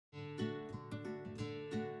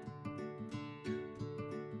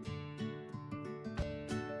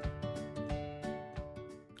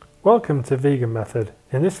Welcome to Vegan Method.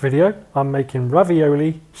 In this video I'm making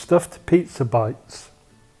ravioli stuffed pizza bites.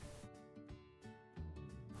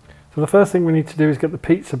 So the first thing we need to do is get the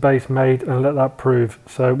pizza base made and let that prove.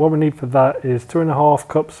 So what we need for that is 2.5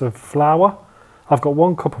 cups of flour. I've got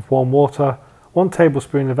 1 cup of warm water, 1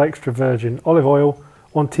 tablespoon of extra virgin olive oil,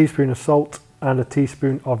 1 teaspoon of salt and a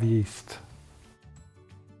teaspoon of yeast.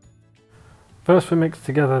 First we mix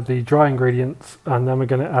together the dry ingredients and then we're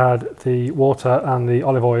going to add the water and the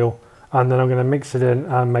olive oil, and then I'm going to mix it in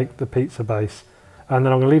and make the pizza base, and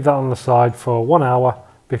then I'm going to leave that on the side for 1 hour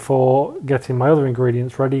before getting my other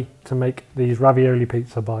ingredients ready to make these ravioli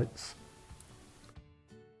pizza bites.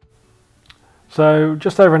 So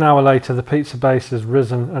just over an hour later the pizza base has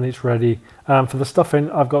risen and it's ready. For the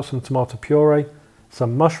stuffing I've got some tomato puree,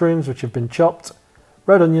 some mushrooms which have been chopped,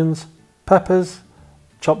 red onions, peppers,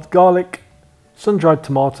 chopped garlic, sun-dried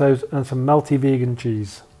tomatoes and some melty vegan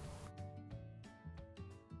cheese.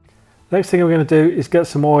 Next thing I'm going to do is get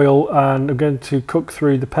some oil and I'm going to cook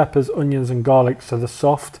through the peppers, onions and garlic so they're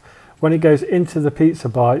soft. When it goes into the pizza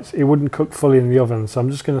bites it wouldn't cook fully in the oven, so I'm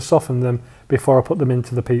just going to soften them before I put them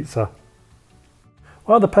into the pizza.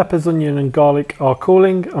 While the peppers, onion and garlic are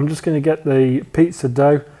cooling, I'm just going to get the pizza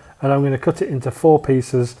dough and I'm going to cut it into 4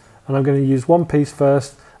 pieces, and I'm going to use 1 piece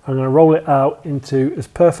first. I'm going to roll it out into as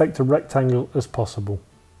perfect a rectangle as possible.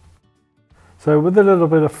 So with a little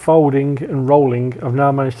bit of folding and rolling, I've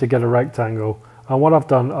now managed to get a rectangle. And what I've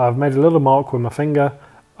done, I've made a little mark with my finger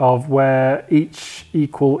of where each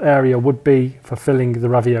equal area would be for filling the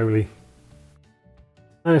ravioli.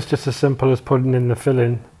 And it's just as simple as putting in the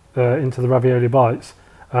filling into the ravioli bites.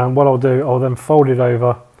 And what I'll do, I'll then fold it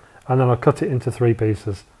over and then I'll cut it into 3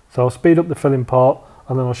 pieces. So I'll speed up the filling part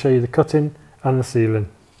and then I'll show you the cutting and the sealing.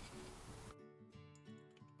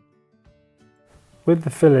 With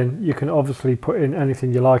the filling you can obviously put in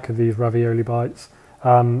anything you like of these ravioli bites,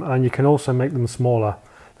 and you can also make them smaller.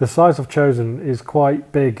 The size I've chosen is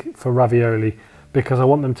quite big for ravioli because I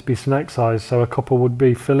want them to be snack size, so a couple would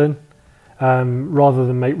be filling rather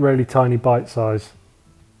than make really tiny bite size.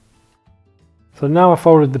 So now I've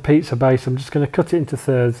folded the pizza base, I'm just going to cut it into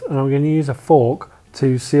thirds and I'm going to use a fork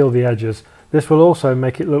to seal the edges. This will also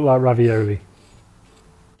make it look like ravioli.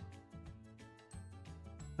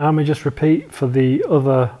 And we just repeat for the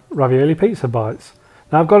other ravioli pizza bites.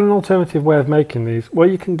 Now I've got an alternative way of making these. What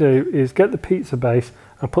you can do is get the pizza base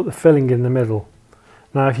and put the filling in the middle.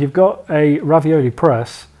 Now if you've got a ravioli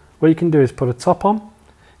press, what you can do is put a top on.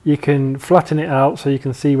 You can flatten it out so you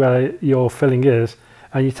can see where your filling is,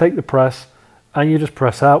 and you take the press and you just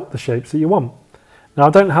press out the shapes that you want. Now I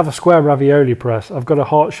don't have a square ravioli press, I've got a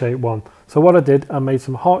heart-shaped one. So what I did, I made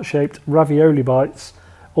some heart-shaped ravioli bites,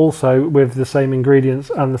 also with the same ingredients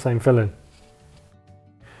and the same filling.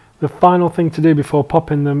 The final thing to do before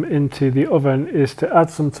popping them into the oven is to add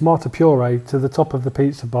some tomato puree to the top of the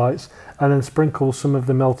pizza bites and then sprinkle some of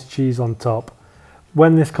the melted cheese on top.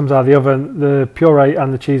 When this comes out of the oven, the puree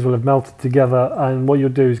and the cheese will have melted together, and what you'll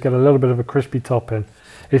do is get a little bit of a crispy topping.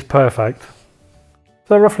 It's perfect.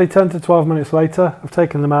 So roughly 10 to 12 minutes later, I've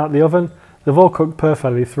taken them out of the oven. They've all cooked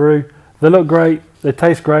perfectly through. They look great, they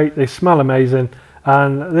taste great, they smell amazing.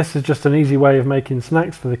 And this is just an easy way of making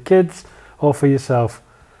snacks for the kids or for yourself.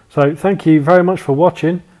 So thank you very much for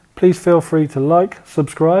watching. Please feel free to like,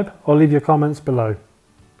 subscribe or leave your comments below.